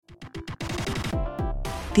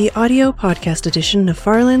The audio podcast edition of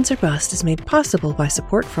Farlands or Bust is made possible by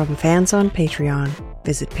support from fans on Patreon.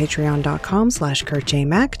 Visit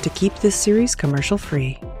patreon.com/KurtJMac to keep this series commercial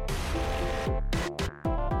free.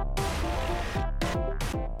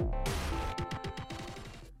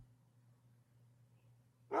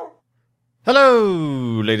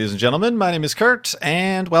 Hello, ladies and gentlemen. My name is Kurt,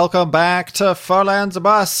 and welcome back to Farlands or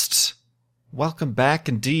Bust. Welcome back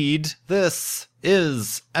indeed. This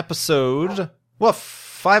is episode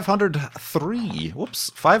 503.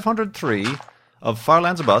 503 of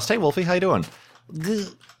Farlands or Bust. Hey, Wolfie, how you doing?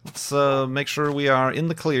 Let's make sure we are in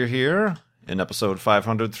the clear here in episode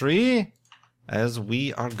 503, as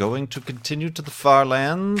we are going to continue to the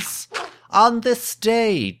Farlands on this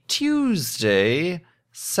day, Tuesday,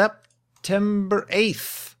 September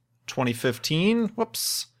 8th, 2015.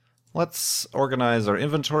 Whoops. Let's organize our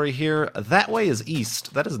inventory here. That way is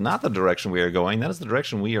east. That is not the direction we are going. That is the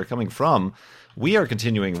direction we are coming from. We are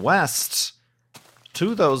continuing west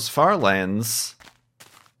to those far lands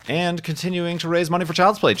and continuing to raise money for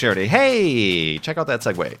Child's Play charity. Hey! Check out that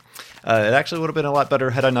segue. It actually would have been a lot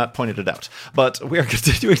better had I not pointed it out. But we are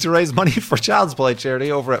continuing to raise money for Child's Play charity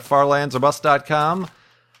over at farlandsorbust.com.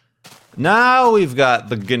 Now we've got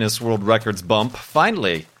the Guinness World Records bump,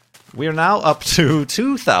 finally. We are now up to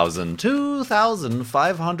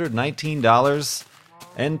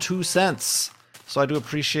 $2,519.02. So I do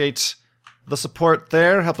appreciate the support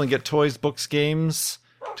there, helping get toys, books, games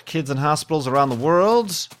to kids in hospitals around the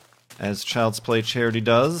world, as Child's Play charity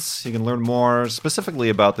does. You can learn more specifically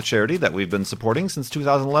about the charity that we've been supporting since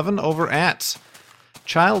 2011 over at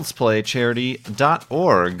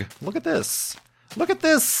childsplaycharity.org. Look at this. Look at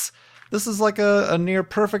this. This is like a near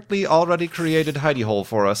perfectly already created hidey hole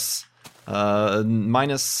for us,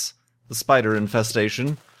 minus the spider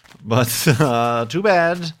infestation. But too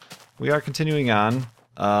bad. We are continuing on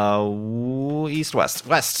west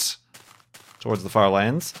towards the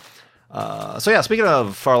Farlands. So yeah, speaking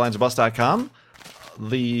of farlandsorbust.com,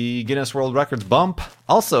 the Guinness World Records bump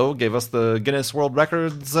also gave us the Guinness World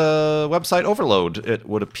Records website overload, it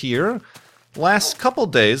would appear. Last couple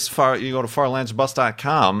days, you go to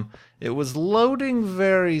farlandsorbust.com, it was loading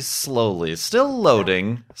very slowly. Still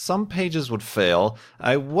loading. Some pages would fail.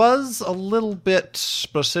 I was a little bit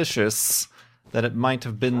suspicious that it might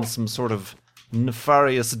have been some sort of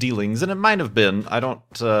nefarious dealings, and it might have been. I don't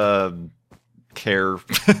care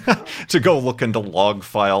to go look into log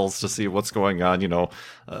files to see what's going on. You know,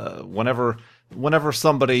 whenever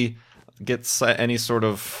somebody gets any sort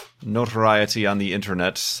of notoriety on the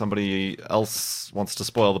internet, somebody else wants to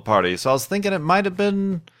spoil the party. So I was thinking it might have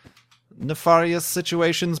been nefarious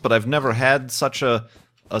situations, but I've never had such a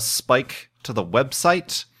spike to the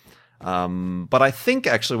website. But I think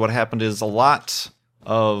actually what happened is a lot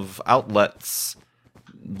of outlets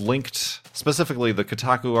linked, specifically the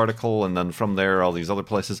Kotaku article, and then from there all these other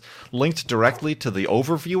places, linked directly to the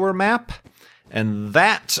overviewer map, and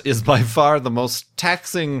that is by far the most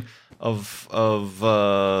taxing of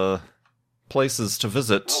places to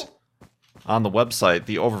visit on the website,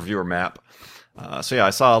 the overviewer map. So yeah, I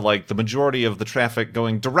saw like the majority of the traffic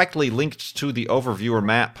going directly linked to the overviewer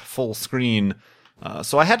map full screen.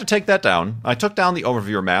 So I had to take that down. I took down the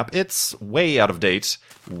overviewer map. It's way out of date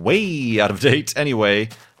anyway.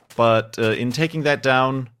 But in taking that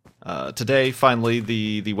down, today, finally,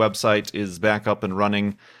 the website is back up and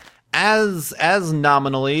running as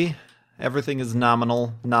nominally. Everything is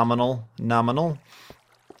nominal.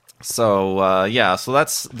 So, yeah, so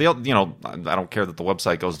that's, I don't care that the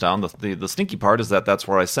website goes down. The stinky part is that that's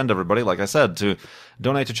where I send everybody, like I said, to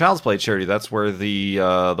donate to Child's Play charity. That's where the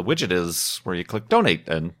widget is, where you click donate,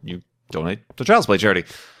 and you donate to Child's Play charity.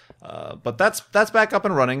 But that's back up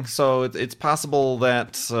and running, so it's possible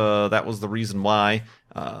that that was the reason why,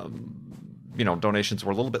 donations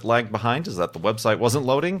were a little bit lagged behind, is that the website wasn't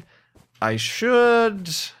loading. I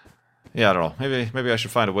don't know, maybe I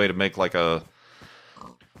should find a way to make like a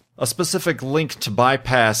specific link to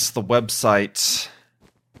bypass the website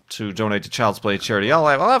to donate to Child's Play charity.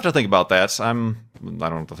 I'll have to think about that. I don't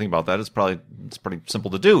have to think about that. It's pretty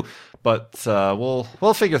simple to do, but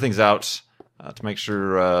we'll figure things out to make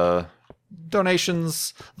sure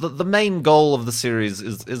donations. The main goal of the series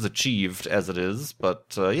is achieved as it is.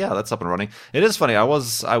 But yeah, that's up and running. It is funny. I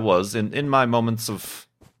was in my moments of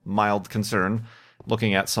mild concern,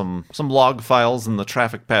 looking at some log files and the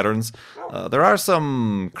traffic patterns. There are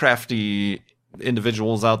some crafty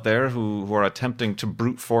individuals out there who are attempting to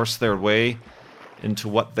brute force their way into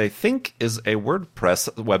what they think is a WordPress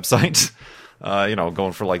website.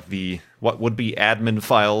 Going for like what would be admin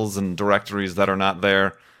files and directories that are not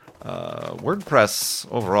there. WordPress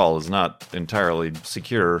overall is not entirely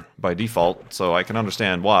secure by default, so I can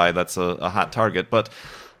understand why that's a hot target, but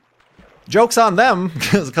joke's on them,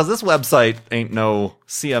 because this website ain't no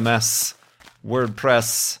CMS,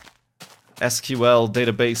 WordPress, SQL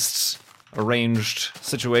database arranged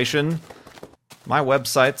situation. My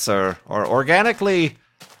websites are organically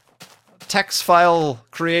text file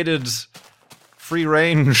created free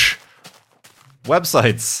range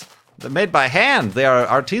websites. They're made by hand. They are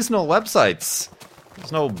artisanal websites.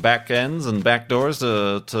 There's no back ends and back doors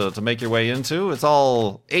to make your way into. It's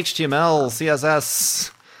all HTML, CSS,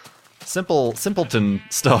 simpleton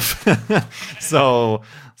stuff. So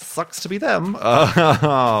sucks to be them.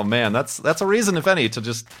 Oh man, that's a reason, if any, to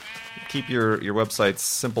just keep your websites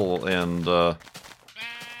simple and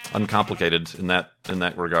uncomplicated in that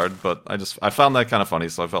regard. But I found that kind of funny,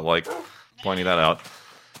 so I felt like pointing that out.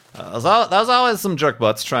 There's always some jerk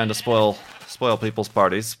butts trying to spoil people's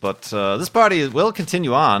parties, but this party will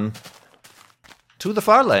continue on to the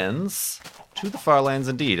far lands. To the far lands,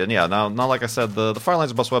 indeed. And yeah, now like I said, the Far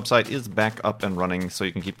Lands Bus website is back up and running, so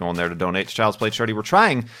you can keep going there to donate to Child's Play charity. We're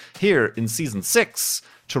trying here in Season 6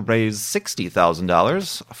 to raise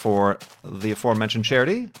 $60,000 for the aforementioned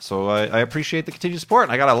charity, so I appreciate the continued support.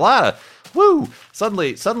 And I got a lot of woo!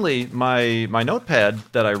 Suddenly, my notepad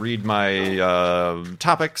that I read my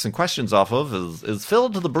topics and questions off of is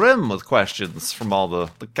filled to the brim with questions from all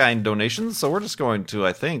the kind donations. So we're just going to,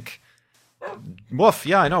 I think, woof,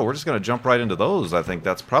 yeah, I know, we're just going to jump right into those. I think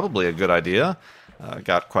that's probably a good idea.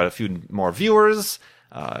 Got quite a few more viewers.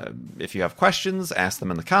 If you have questions, ask them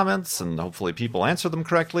in the comments, and hopefully people answer them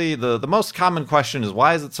correctly. The most common question is,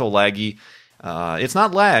 why is it so laggy? It's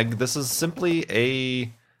not lag. This is simply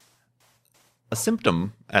a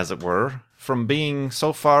symptom, as it were, from being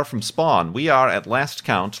so far from spawn. We are, at last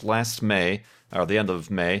count, last May, or the end of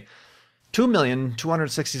May,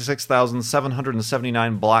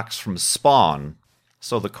 2,266,779 blocks from spawn.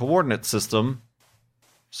 So the coordinate system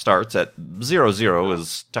starts at 0, 0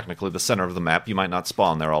 is technically the center of the map. You might not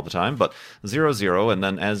spawn there all the time, but 0, 0, and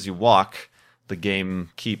then as you walk, the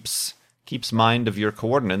game keeps mind of your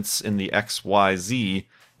coordinates in the X, Y, Z,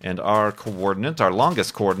 and our coordinate, our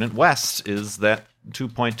longest coordinate, west, is that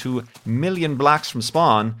 2.2 million blocks from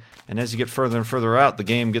spawn. And as you get further and further out, the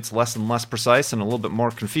game gets less and less precise and a little bit more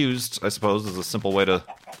confused, I suppose, is a simple way to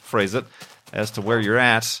phrase it, as to where you're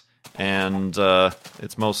at. And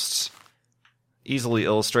it's most easily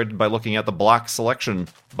illustrated by looking at the block selection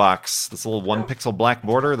box, this little 1-pixel black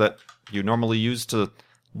border that you normally use to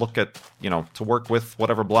look at, to work with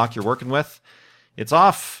whatever block you're working with. It's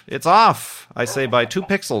off, I say, by 2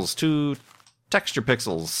 pixels, 2 texture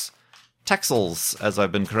pixels. Texels, as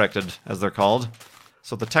I've been corrected, as they're called.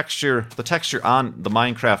 So the texture on the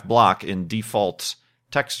Minecraft block in default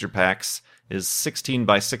texture packs is 16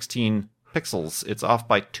 by 16 pixels. It's off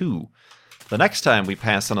by 2. The next time we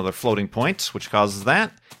pass another floating point, which causes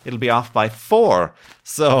that, it'll be off by 4.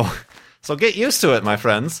 So get used to it, my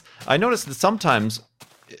friends. I noticed that sometimes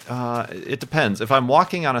it depends. If I'm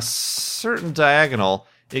walking on a certain diagonal,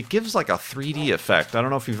 it gives like a 3D effect. I don't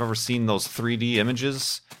know if you've ever seen those 3D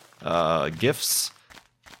images, GIFs,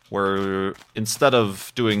 where instead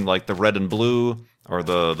of doing like the red and blue or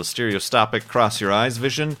the stereoscopic cross your eyes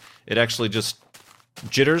vision, it actually just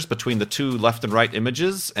jitters between the 2 left and right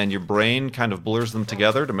images, and your brain kind of blurs them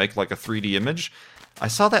together to make like a 3D image. I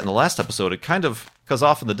saw that in the last episode. It kind of, because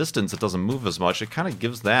off in the distance it doesn't move as much, it kind of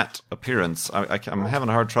gives that appearance. I'm having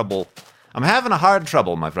a hard trouble. I'm having a hard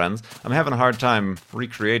trouble, my friends. I'm having a hard time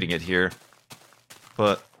recreating it here.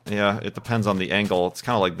 But yeah, it depends on the angle. It's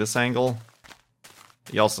kind of like this angle.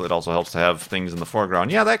 It also helps to have things in the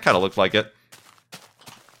foreground. Yeah, that kind of looked like it.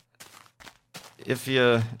 If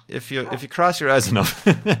you cross your eyes enough,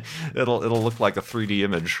 it'll look like a 3D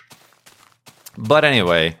image. But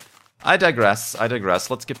anyway, I digress.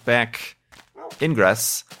 Let's get back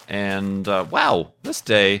ingress. And wow,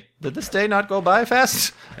 did this day not go by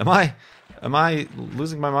fast? Am I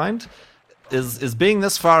losing my mind? Is being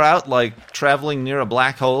this far out like traveling near a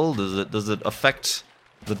black hole? Does it affect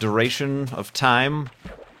the duration of time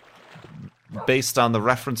based on the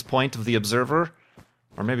reference point of the observer?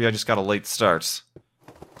 Or maybe I just got a late start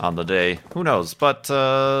on the day. Who knows? But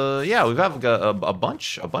yeah, we've got a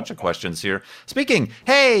bunch of questions here. Speaking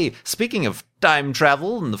of time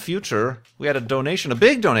travel in the future, we had a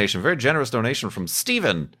big donation, very generous donation from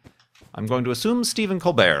Stephen. I'm going to assume Stephen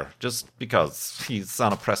Colbert, just because he's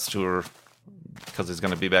on a press tour, because he's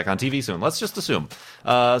going to be back on TV soon. Let's just assume.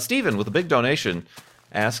 Stephen, with a big donation,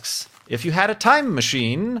 asks, if you had a time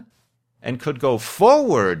machine, and could go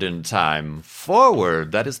forward in time.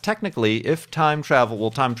 Forward. That is technically, if time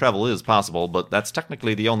travel is possible, but that's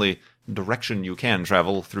technically the only direction you can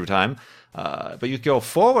travel through time. But you go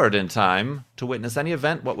forward in time to witness any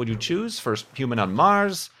event. What would you choose? First human on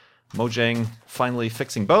Mars, Mojang finally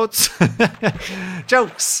fixing boats.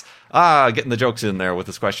 Jokes. Getting the jokes in there with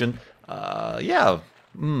this question. Yeah.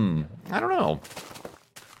 I don't know.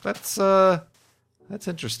 That's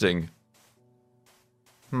interesting.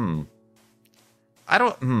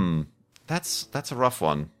 That's a rough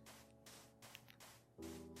one.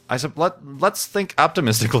 I said let's think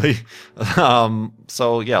optimistically.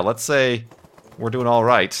 So yeah, let's say we're doing all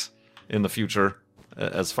right in the future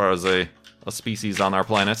as far as a species on our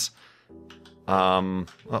planet.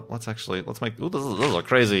 Let's make. Ooh, this is a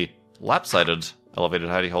crazy lap-sided elevated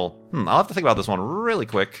hidey hole. I'll have to think about this one really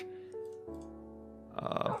quick.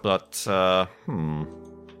 Let's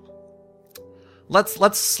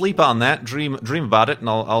sleep on that. Dream about it, and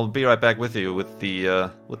I'll be right back with you with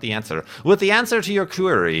the answer. With the answer to your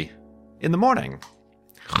query in the morning.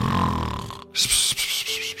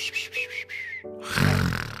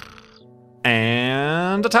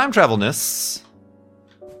 And a time travelness.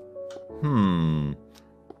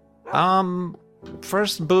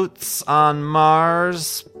 First boots on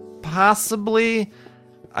Mars, possibly.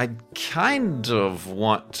 I kind of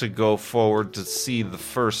want to go forward to see the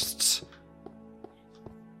first,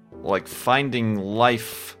 like, finding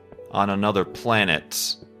life on another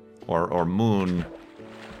planet or moon,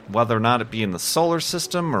 whether or not it be in the solar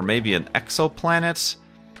system or maybe an exoplanet.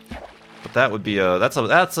 But that would be that's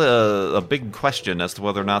a big question as to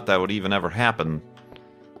whether or not that would even ever happen.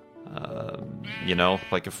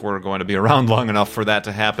 Like if we're going to be around long enough for that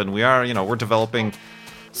to happen. We're developing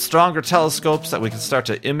stronger telescopes that we can start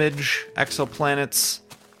to image exoplanets,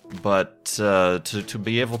 but to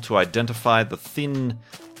be able to identify the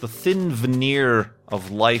thin veneer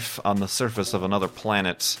of life on the surface of another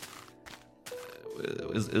planet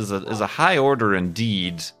is a high order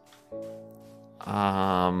indeed.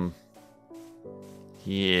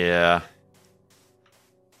 Yeah.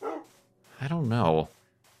 I don't know.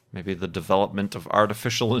 Maybe the development of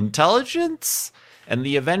artificial intelligence and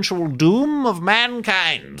the eventual doom of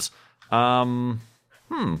mankind. Yeah,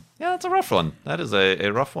 that's a rough one. That is a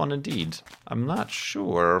rough one indeed. I'm not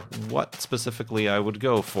sure what specifically I would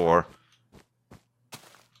go for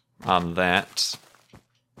on that.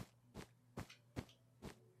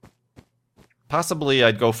 Possibly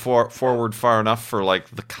I'd go forward far enough for, like,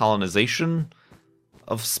 the colonization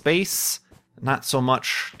of space. Not so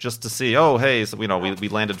much just to see, oh, hey, so, we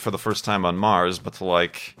landed for the first time on Mars, but to,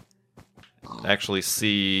 like, actually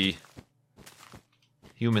see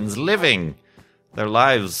humans living their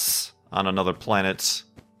lives on another planet,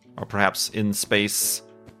 or perhaps in space.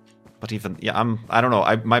 But even, I don't know,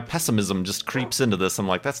 my pessimism just creeps into this. I'm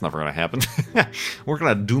like, that's never going to happen. We're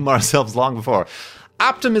going to doom ourselves long before.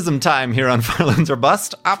 Optimism time here on Farlands or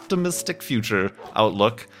Bust. Optimistic future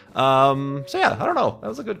outlook. So yeah, I don't know. That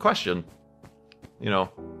was a good question.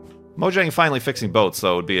 Mojang finally fixing boats,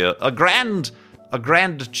 though, would be a grand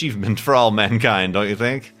achievement for all mankind, don't you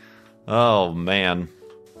think? Oh, man.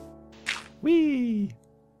 Whee!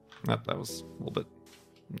 That was a little bit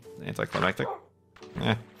anticlimactic.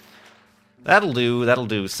 That'll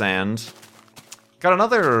do, Sand. Got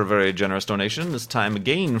another very generous donation, this time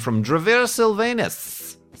again from Dravir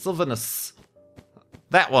Sylvanus.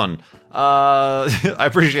 That one. I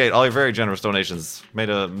appreciate all your very generous donations. Made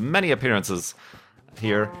many appearances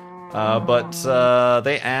here. But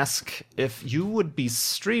they ask if you would be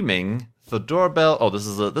streaming the doorbell. Oh, this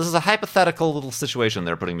is a hypothetical little situation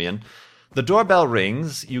they're putting me in. The doorbell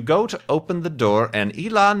rings, you go to open the door, and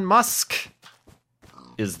Elon Musk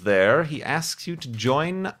is there. He asks you to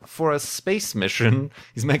join for a space mission.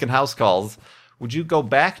 He's making house calls. Would you go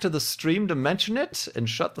back to the stream to mention it and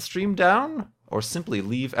shut the stream down? Or simply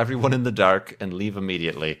leave everyone in the dark and leave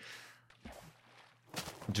immediately?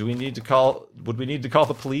 Would we need to call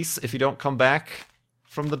the police if you don't come back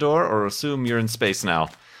from the door, or assume you're in space now?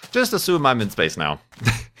 Just assume I'm in space now.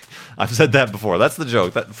 I've said that before. That's the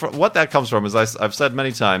joke. What that comes from is I've said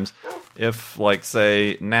many times, if, like,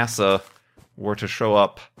 say, NASA were to show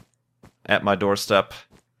up at my doorstep,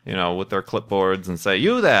 with their clipboards and say,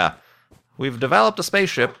 "You there, we've developed a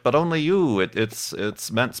spaceship, but only you.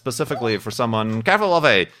 It's meant specifically for someone, careful of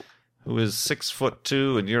who is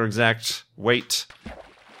 6'2" and your exact weight.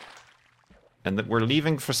 And that we're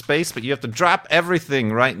leaving for space, but you have to drop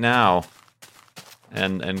everything right now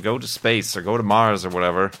and go to space or go to Mars or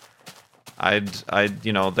whatever."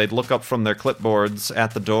 They'd look up from their clipboards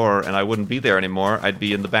at the door, and I wouldn't be there anymore. I'd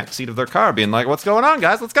be in the back seat of their car being like, "What's going on,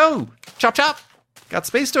 guys? Let's go! Chop, chop!" got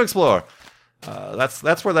space to explore.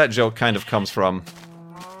 That's where that joke kind of comes from.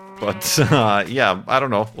 But, yeah, I don't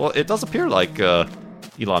know. Well, it does appear like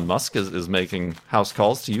Elon Musk is making house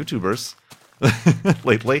calls to YouTubers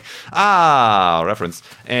lately. Reference.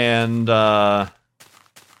 And, yeah,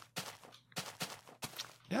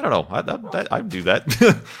 I don't know. I'd do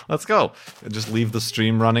that. Let's go. Just leave the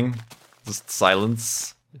stream running. Just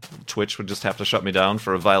silence. Twitch would just have to shut me down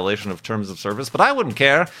for a violation of terms of service. But I wouldn't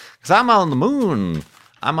care, because I'm on the moon.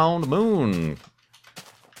 I'm on the moon.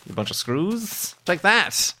 You bunch of screws. Take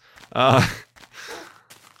that.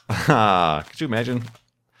 Could you imagine?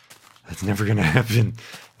 That's never going to happen.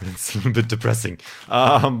 It's a little bit depressing.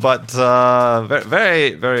 But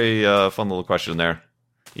very, very fun little question there.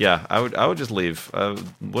 Yeah, I would just leave.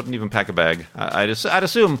 Wouldn't even pack a bag. I'd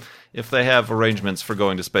assume if they have arrangements for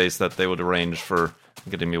going to space that they would arrange for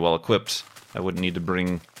getting me well equipped. I wouldn't need to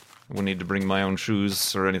bring my own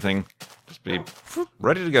shoes or anything. Just be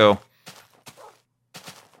ready to go.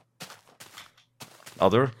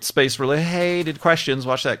 Other space-related questions.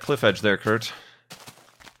 Watch that cliff edge there, Kurt.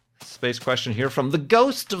 Space question here from the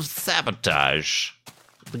Ghost of Sabotage.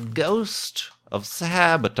 The Ghost of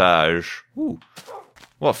Sabotage. Ooh.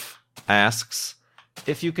 Woof asks,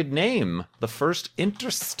 if you could name the first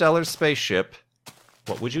interstellar spaceship,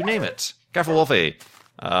 what would you name it? Careful, Wolfie.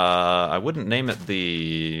 I wouldn't name it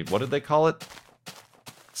the... What did they call it?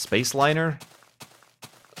 Space Liner?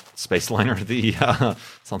 Space Liner. The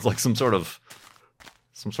sounds like some sort of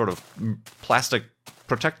plastic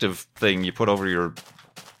protective thing you put over your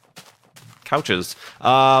couches.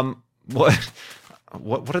 What did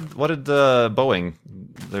Boeing?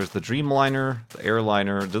 There's the Dreamliner, the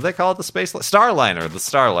Airliner. Did they call it the Starliner? The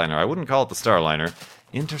Starliner. I wouldn't call it the Starliner.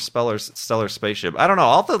 Interstellar spaceship. I don't know.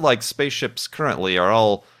 All the spaceships currently are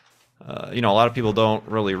all. A lot of people don't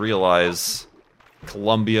really realize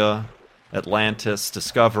Columbia, Atlantis,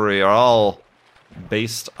 Discovery are all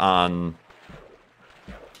based on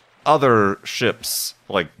other ships,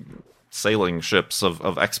 like sailing ships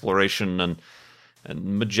of exploration and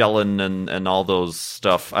Magellan and all those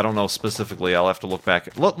stuff. I don't know specifically. I'll have to look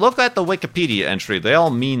back. Look at the Wikipedia entry. They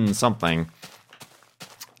all mean something.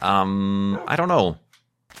 I don't know.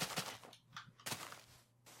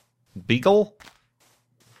 Beagle?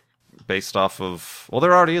 Based off of... Well,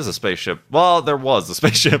 there already is a spaceship. Well, there was a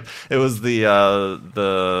spaceship. It was the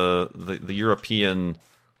European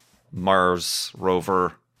Mars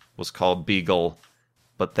rover was called Beagle.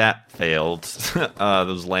 But that failed. That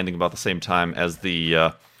was landing about the same time as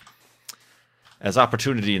the as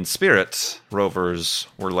Opportunity and Spirit rovers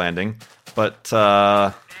were landing. But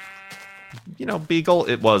Beagle,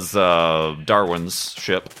 it was Darwin's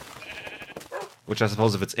ship. Which I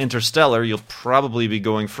suppose if it's interstellar, you'll probably be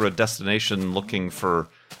going for a destination looking for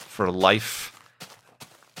life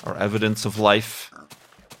or evidence of life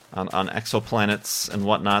on exoplanets and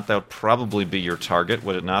whatnot. That would probably be your target,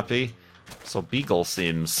 would it not be? So Beagle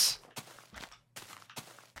seems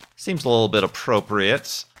a little bit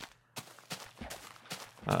appropriate.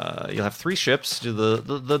 You'll have 3 ships. Do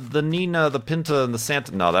the Nina, the Pinta, and the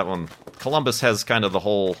Santa. No, that one. Columbus has kind of the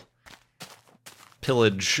whole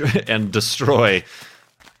pillage and destroy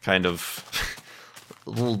kind of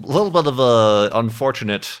little bit of a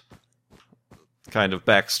unfortunate kind of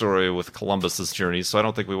backstory with Columbus's journey. So I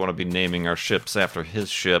don't think we want to be naming our ships after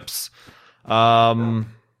his ships.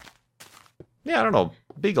 Yeah, I don't know.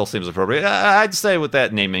 Beagle seems appropriate. I'd say with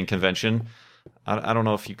that naming convention, I don't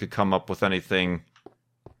know if you could come up with anything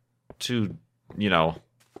too, you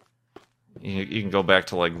can go back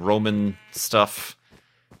to like Roman stuff,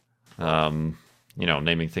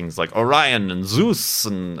 naming things like Orion and Zeus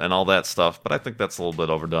and all that stuff. But I think that's a little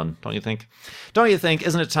bit overdone, don't you think? Don't you think?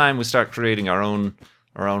 Isn't it time we start creating our own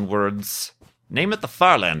words? Name it the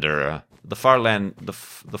Farlander. The Farlanded.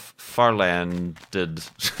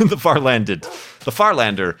 The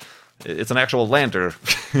Farlander. It's an actual lander.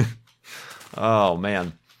 Oh,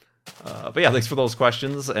 man. But yeah, thanks for those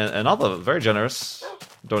questions and all the very generous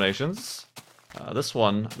donations. This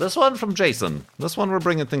one from Jason. This one, we're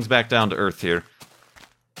bringing things back down to earth here.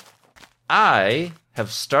 I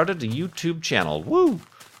have started a YouTube channel. Woo!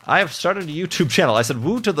 I have started a YouTube channel. I said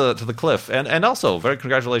woo to the cliff. And also, very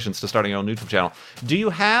congratulations to starting your own YouTube channel.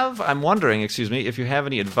 I'm wondering, if you have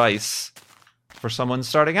any advice for someone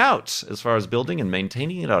starting out as far as building and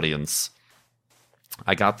maintaining an audience.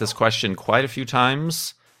 I got this question quite a few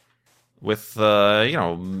times with,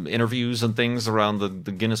 interviews and things around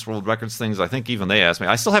the Guinness World Records things. I think even they asked me.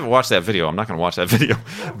 I still haven't watched that video. I'm not going to watch that video,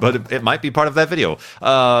 but it might be part of that video.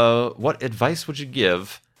 What advice would you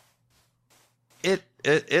give?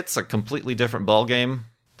 It's a completely different ballgame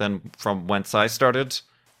than from whence I started.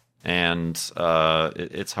 and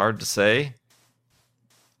it's hard to say.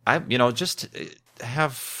 Just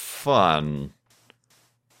have fun.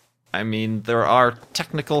 I mean, there are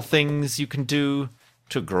technical things you can do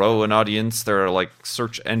to grow an audience. There are like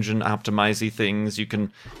search engine optimizy things. You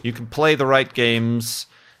can play the right games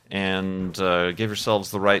and give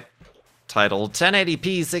yourselves the right title.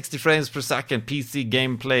 1080p, 60 frames per second, PC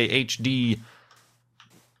gameplay, HD,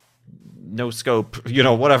 no scope,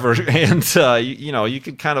 whatever. And, you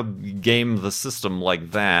can kind of game the system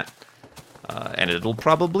like that, and it'll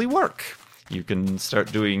probably work. You can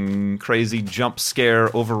start doing crazy jump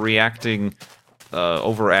scare, overacting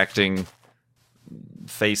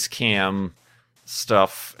face cam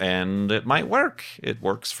stuff, and it might work. It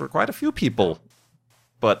works for quite a few people.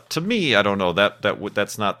 But to me, I don't know,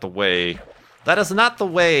 that's not the way. That is not the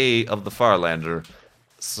way of the Farlander.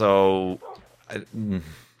 So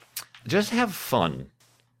just have fun.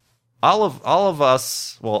 All of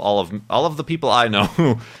us, well, all of the people I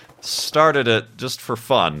know started it just for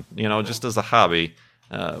fun, just as a hobby.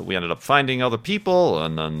 We ended up finding other people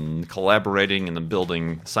and then collaborating and then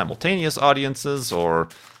building simultaneous audiences, or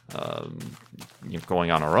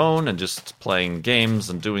going on our own and just playing games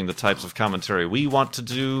and doing the types of commentary we want to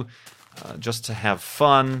do, just to have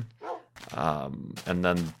fun. And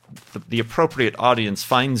then the appropriate audience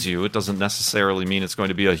finds you. It doesn't necessarily mean it's going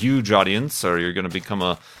to be a huge audience, or you're going to become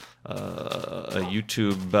a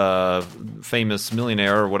YouTube famous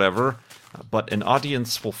millionaire or whatever, but an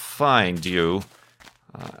audience will find you,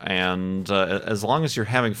 and as long as you're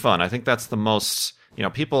having fun, I think that's the most,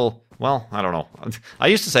 people, well, I don't know. I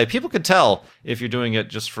used to say people could tell if you're doing it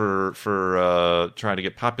just for trying to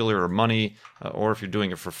get popular or money, or if you're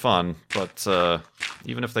doing it for fun, but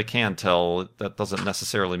even if they can tell, that doesn't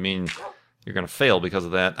necessarily mean you're going to fail because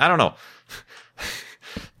of that. I don't know.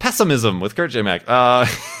 Pessimism with Kurt J. Mac.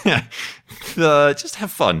 Just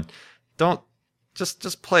have fun. Don't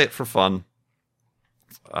just play it for fun.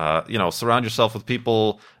 Surround yourself with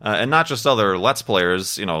people, and not just other Let's Players.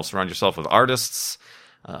 Surround yourself with artists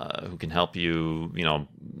who can help you.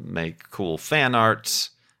 Make cool fan art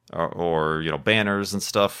or banners and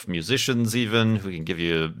stuff. Musicians even who can give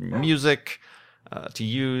you music to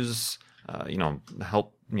use.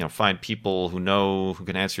 Help. Find people who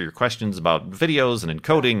can answer your questions about videos and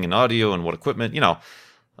encoding and audio and what equipment,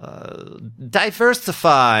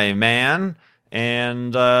 diversify, man,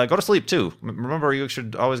 and go to sleep, too. Remember, you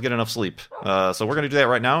should always get enough sleep. So we're going to do that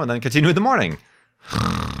right now and then continue in the morning.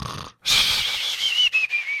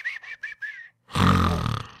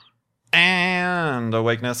 And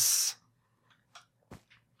awakeness.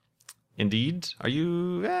 Indeed. Are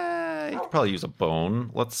you... you could probably use a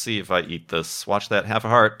bone. Let's see if I eat this. Watch that, half a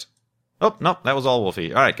heart. Oh, no, that was all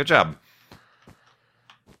Wolfie. All right, good job.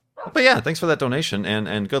 But yeah, thanks for that donation,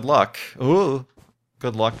 and good luck. Ooh,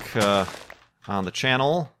 good luck on the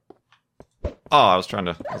channel. Oh, I was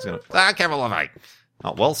gonna... careful, Wolfie.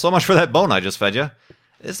 Oh, well, so much for that bone I just fed you.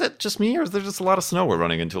 Is it just me, or is there just a lot of snow we're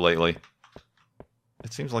running into lately?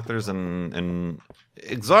 It seems like there's an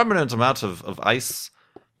exorbitant amount of ice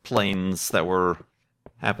planes that were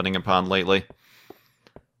happening upon lately.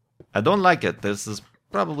 I don't like it. This is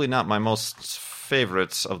probably not my most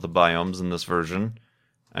favorite of the biomes in this version.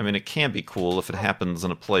 I mean, it can be cool if it happens in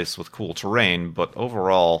a place with cool terrain, but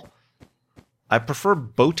overall, I prefer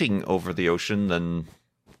boating over the ocean than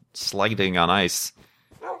sliding on ice.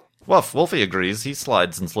 Wolfie agrees. He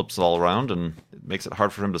slides and slips all around, and it makes it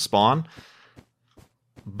hard for him to spawn.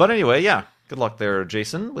 But anyway, yeah, good luck there,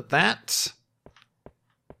 Jason, with that.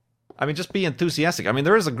 I mean, just be enthusiastic. I mean,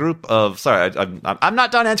 there is a group of... Sorry, I'm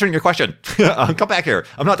not done answering your question. Come back here.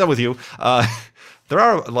 I'm not done with you.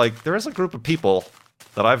 There is a group of people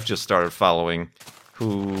that I've just started following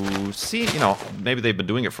who seem, maybe they've been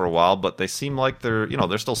doing it for a while, but they seem like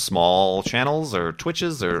they're still small channels or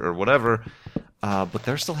Twitches or whatever, but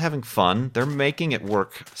they're still having fun. They're making it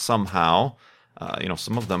work somehow.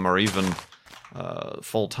 Some of them are even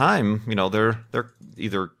full-time. They're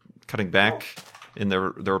either cutting back in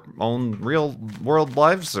their own real world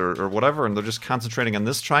lives or whatever, and they're just concentrating on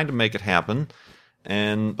this, trying to make it happen.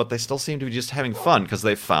 But they still seem to be just having fun because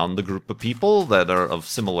they've found the group of people that are of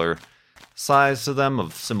similar size to them,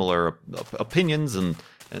 of similar opinions and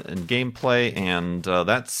gameplay, and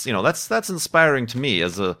that's inspiring to me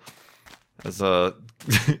as a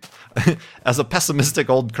as a pessimistic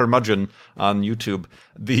old curmudgeon on YouTube.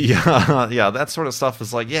 That sort of stuff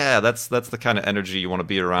is like, that's the kind of energy you want to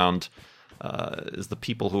be around. Is the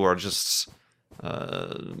people who are just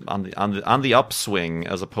on the upswing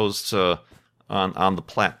as opposed to on the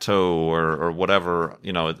plateau or whatever.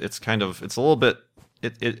 It's a little bit.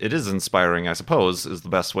 It is inspiring, I suppose, is the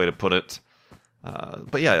best way to put it.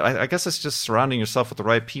 But yeah, I guess it's just surrounding yourself with the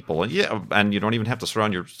right people. And yeah, and you don't even have to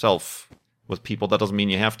surround yourself with people. That doesn't mean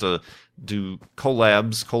you have to do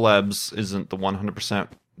collabs. Collabs isn't the 100%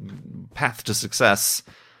 path to success.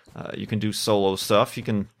 You can do solo stuff. You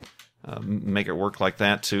can make it work like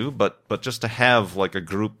that too. But just to have like a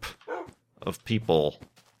group of people,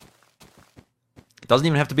 it doesn't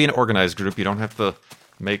even have to be an organized group. You don't have to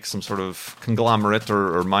make some sort of conglomerate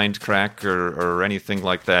or mind crack or anything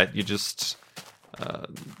like that. You just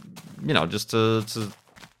just to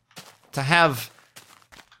have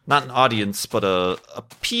not an audience, but a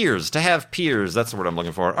peers. To have peers, that's the word I'm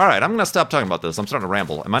looking for. All right, I'm going to stop talking about this. I'm starting to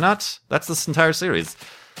ramble. Am I not? That's this entire series.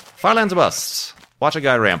 Firelands or Bust. Watch a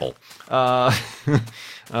guy ramble.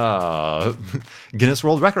 Guinness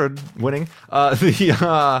World Record winning.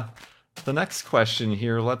 The next question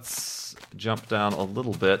here, let's jump down a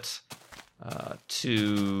little bit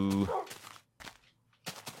to...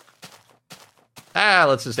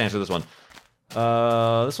 let's just answer this one.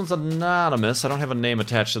 This one's anonymous. I don't have a name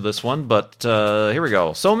attached to this one, but here we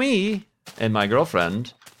go. So me and my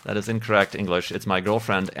girlfriend, that is incorrect English, it's my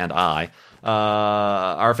girlfriend and I,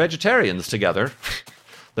 are vegetarians together.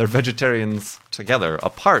 They're vegetarians together.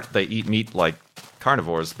 Apart, they eat meat like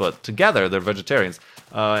carnivores, but together they're vegetarians.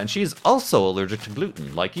 And she's also allergic to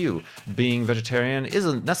gluten, like you. Being vegetarian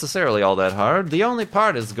isn't necessarily all that hard. The only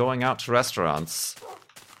part is going out to restaurants,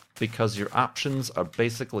 because your options are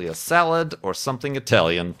basically a salad or something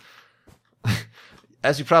Italian.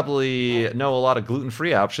 As you probably know, a lot of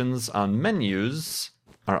gluten-free options on menus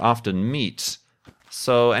are often meat.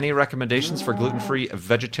 So any recommendations for gluten-free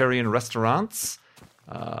vegetarian restaurants?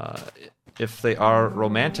 If they are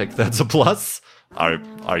romantic, that's a plus.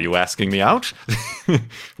 Are you asking me out?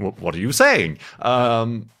 What are you saying?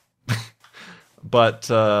 But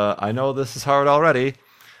I know this is hard already.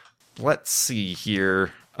 Let's see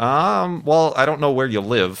here. Well, I don't know where you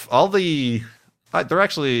live. There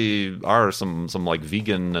actually are some like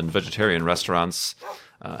vegan and vegetarian restaurants.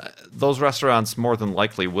 Those restaurants more than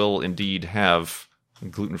likely will indeed have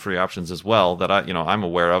gluten-free options as well that I'm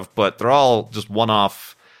aware of, but they're all just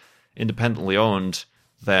one-off, independently owned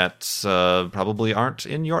that probably aren't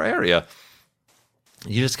in your area.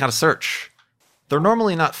 You just gotta search. They're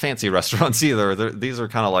normally not fancy restaurants either. These are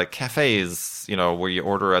kind of like cafes, where you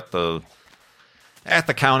order at the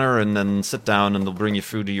counter and then sit down and they'll bring you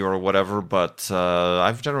food to you or whatever. But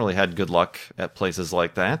I've generally had good luck at places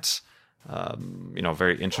like that.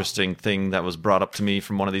 Very interesting thing that was brought up to me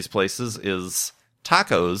from one of these places is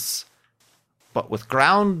tacos, but with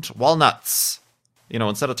ground walnuts.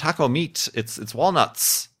 Instead of taco meat, it's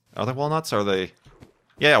walnuts. Are they walnuts? Are they?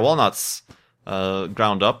 Yeah, walnuts.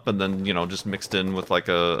 Ground up and then, just mixed in with like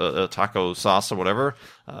a taco sauce or whatever.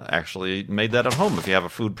 Actually made that at home. If you have a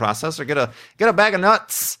food processor, get a bag of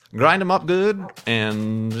nuts, grind them up good,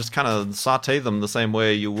 and just kind of saute them the same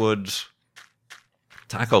way you would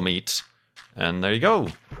taco meat. And there you go.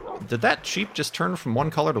 Did that sheep just turn from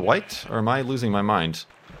one color to white? Or am I losing my mind?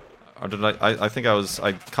 Or did I think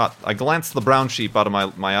I glanced the brown sheep out of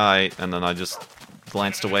my eye, and then I just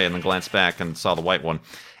glanced away and then glanced back and saw the white one.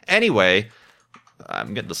 Anyway,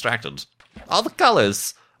 I'm getting distracted. All the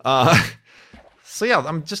colors. So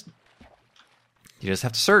yeah, you just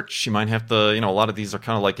have to search. You might have to, a lot of these are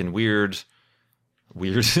kind of like in weird,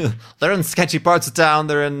 they're in sketchy parts of town.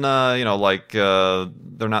 They're in, they're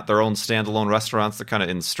not their own standalone restaurants. They're kind of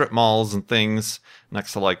in strip malls and things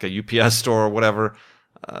next to like a UPS store or whatever.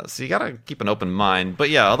 So you gotta keep an open mind.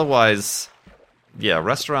 But yeah, otherwise,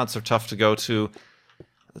 restaurants are tough to go to.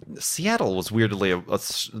 Seattle was weirdly a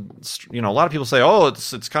lot of people say, oh,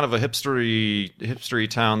 it's kind of a hipstery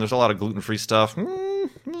town. There's a lot of gluten-free stuff.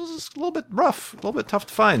 It's a little bit rough, a little bit tough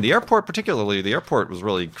to find. The airport was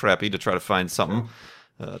really crappy to try to find something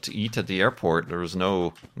to eat at the airport. There was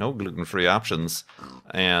no gluten-free options.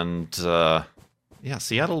 And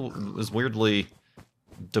Seattle was weirdly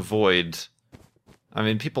devoid. I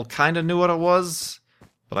mean, people kind of knew what it was,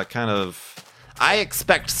 but I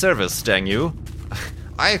expect service, dang you.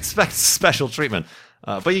 I expect special treatment.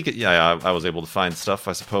 But I was able to find stuff,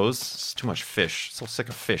 I suppose. It's too much fish. So sick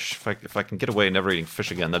of fish. If I can get away never eating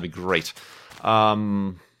fish again, that'd be great.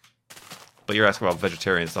 But you're asking about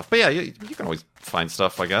vegetarian stuff. But yeah, you can always find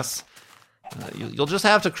stuff, I guess. You'll just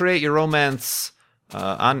have to create your romance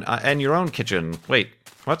in your own kitchen. Wait,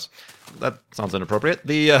 what? That sounds inappropriate.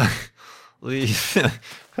 Let's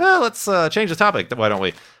change the topic. Why don't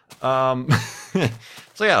we?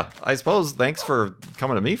 So yeah, I suppose thanks for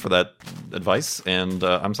coming to me for that advice, and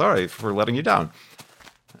I'm sorry for letting you down.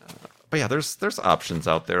 But yeah, there's options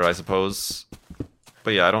out there, I suppose.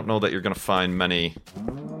 But yeah, I don't know that you're gonna find many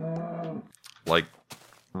like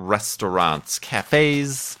restaurants,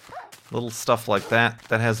 cafes, little stuff like that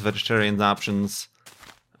has vegetarian options.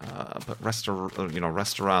 But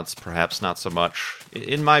restaurants perhaps not so much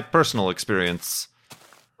in my personal experience.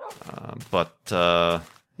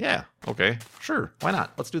 Yeah, okay, sure, why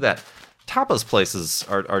not? Let's do that. Tapas places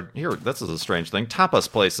are here. This is a strange thing. Tapas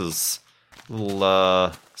places,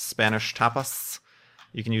 little Spanish tapas.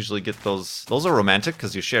 You can usually get those. Those are romantic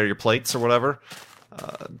because you share your plates or whatever.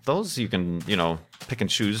 Those you can, pick and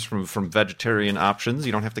choose from vegetarian options.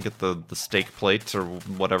 You don't have to get the steak plate or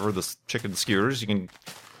whatever, the chicken skewers. You can.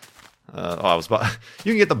 You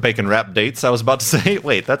can get the bacon wrap dates. I was about to say.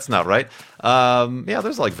 Wait, that's not right. Yeah,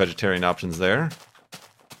 there's like vegetarian options there.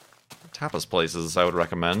 Tapas places I would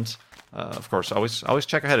recommend. Of course, always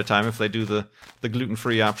check ahead of time if they do the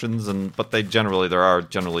gluten-free options, but there are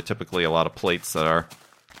generally typically a lot of plates that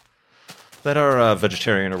are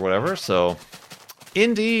vegetarian or whatever. So,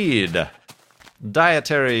 indeed,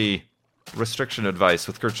 dietary restriction advice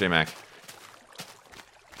with Kurt J. Mac.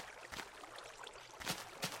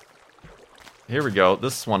 Here we go.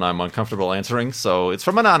 This one I'm uncomfortable answering, so it's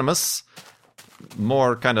from Anonymous.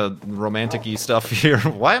 More kind of romantic-y stuff here.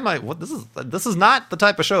 Why am I... This is not the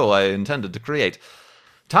type of show I intended to create.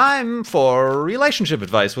 Time for relationship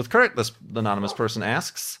advice with Kurt, this anonymous person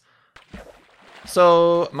asks.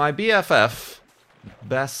 So, my BFF,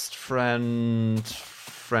 best friend,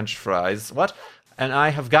 French fries, and I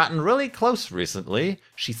have gotten really close recently.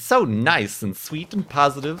 She's so nice and sweet and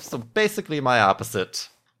positive, so basically my opposite.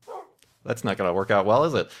 That's not going to work out well,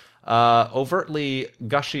 is it? Overtly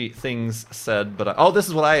gushy things said, but... this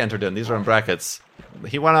is what I entered in. These are in brackets.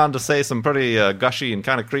 He went on to say some pretty gushy and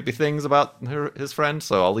kind of creepy things about his friend,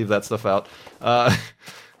 so I'll leave that stuff out.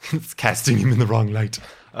 It's casting him in the wrong light.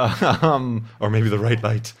 Or maybe the right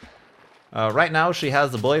light. Right now, she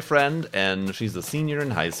has a boyfriend, and she's a senior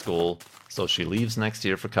in high school, so she leaves next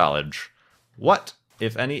year for college. What,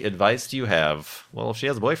 if any, advice do you have? Well, if she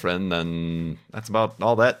has a boyfriend, then that's about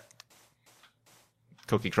all that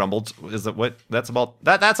cookie crumbled. Is it what? That's about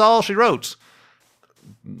that. That's all she wrote.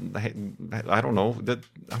 I don't know.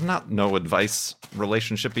 I'm not no advice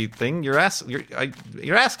relationshipy thing. You're asking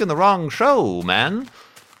the wrong show, man.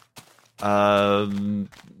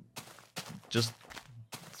 Just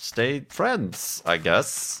stay friends, I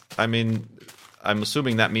guess. I mean, I'm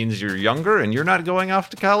assuming that means you're younger and you're not going off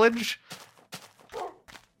to college.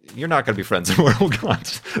 You're not going to be friends in World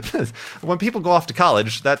Gaunt. When people go off to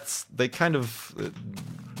college, that's a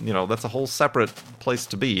whole separate place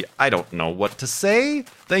to be. I don't know what to say.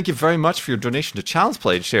 Thank you very much for your donation to Child's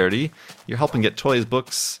Play charity. You're helping get toys,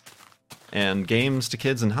 books, and games to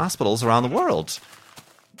kids in hospitals around the world.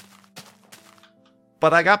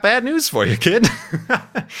 But I got bad news for you, kid.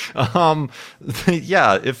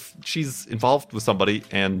 Yeah, if she's involved with somebody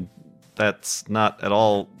and that's not at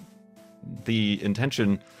all the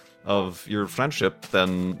intention of your friendship,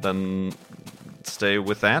 then stay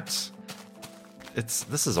with that.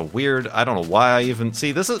 This is a weird... I don't know why I even...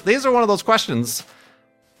 See, these are one of those questions...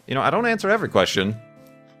 I don't answer every question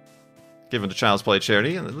given to Child's Play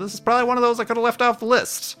charity, and this is probably one of those I could have left off the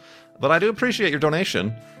list. But I do appreciate your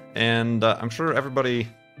donation, and I'm sure everybody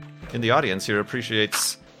in the audience here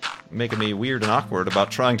appreciates making me weird and awkward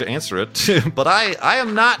about trying to answer it. But I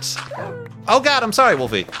am not... Oh god, I'm sorry,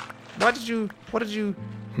 Wolfie. What did you...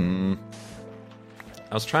 I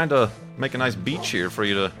was trying to make a nice beach here for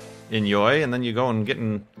you to enjoy, and then you go and get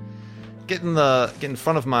in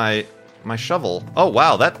front of my shovel. Oh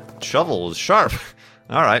wow, that shovel is sharp.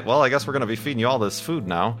 All right, well I guess we're gonna be feeding you all this food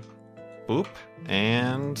now. Boop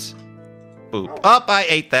and boop. Up, I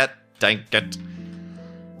ate that. Dang it.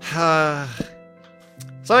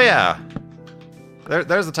 So yeah,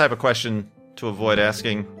 there's the type of question to avoid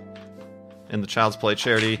asking in the Child's Play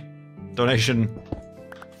charity donation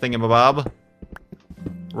thingamabob.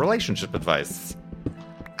 Relationship advice.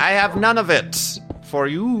 I have none of it for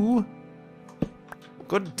you.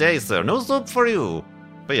 Good day, sir. No soup for you.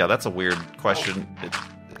 But yeah, that's a weird question.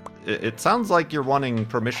 It sounds like you're wanting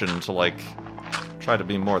permission to try to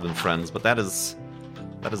be more than friends, but that is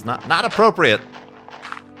not appropriate.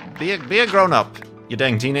 Be a grown up, you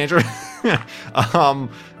dang teenager.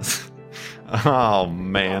 Oh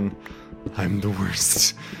man, I'm the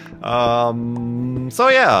worst. So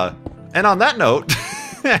yeah, and on that note,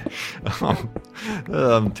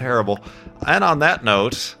 I'm terrible. And on that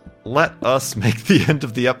note, let us make the end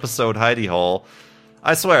of the episode hidey hole.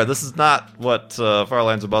 I swear, this is not what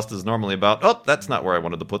Firelands or Bust is normally about. Oh, that's not where I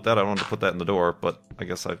wanted to put that. I wanted to put that in the door, but I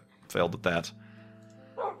guess I failed at that.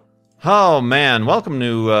 Oh man, welcome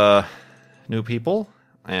new people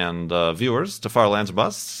and viewers to Firelands or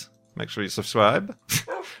Bust. Make sure you subscribe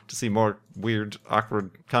to see more weird, awkward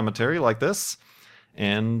commentary like this.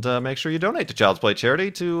 And make sure you donate to Child's Play Charity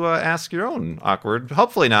to ask your own awkward,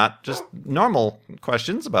 hopefully not, just normal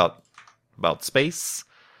questions about space,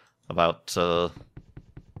 about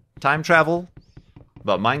time travel,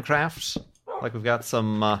 about Minecraft. Like we've got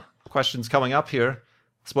some questions coming up here.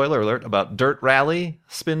 Spoiler alert, about Dirt Rally,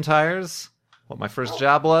 spin tires, what my first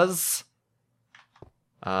job was.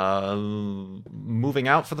 Moving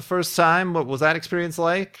out for the first time, what was that experience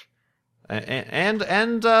like? And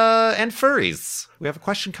furries. We have a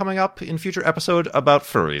question coming up in future episode about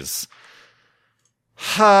furries.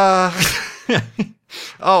 Oh,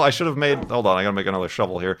 I should have made... Hold on, I gotta make another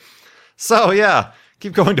shovel here. So, yeah,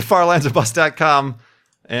 keep going to farlandsorbust.com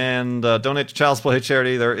and donate to Child's Play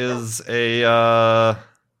Charity. There is a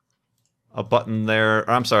button there,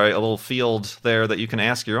 or I'm sorry, a little field there that you can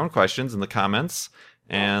ask your own questions in the comments.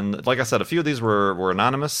 And like I said, a few of these were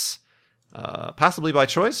anonymous. Possibly by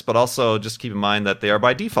choice, but also just keep in mind that they are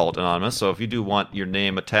by default anonymous. So if you do want your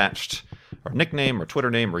name attached, or nickname, or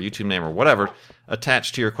Twitter name, or YouTube name, or whatever,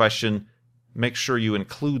 attached to your question, make sure you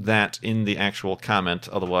include that in the actual comment.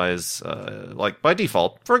 Otherwise, like by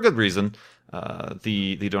default, for a good reason,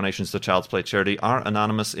 the donations to Child's Play Charity are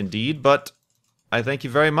anonymous indeed. But I thank you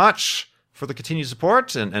very much for the continued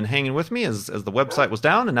support and hanging with me as the website was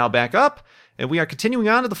down and now back up. And we are continuing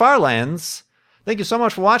on to the Farlands. Thank you so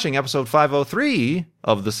much for watching episode 503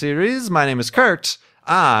 of the series. My name is Kurt.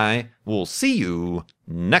 I will see you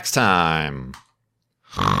next time.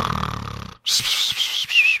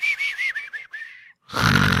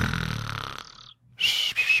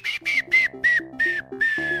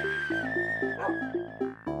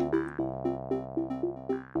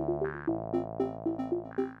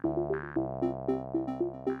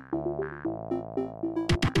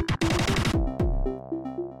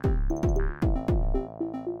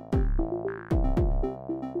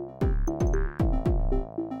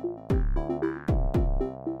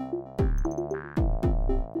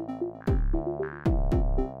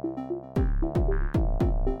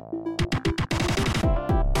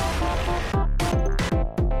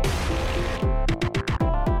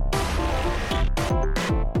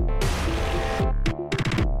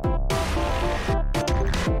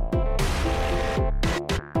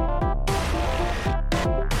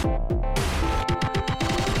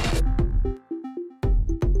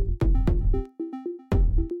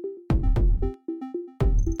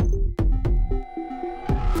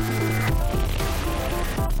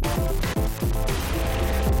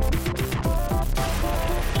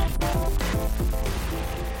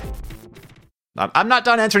 I'm not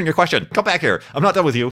done answering your question. Come back here. I'm not done with you.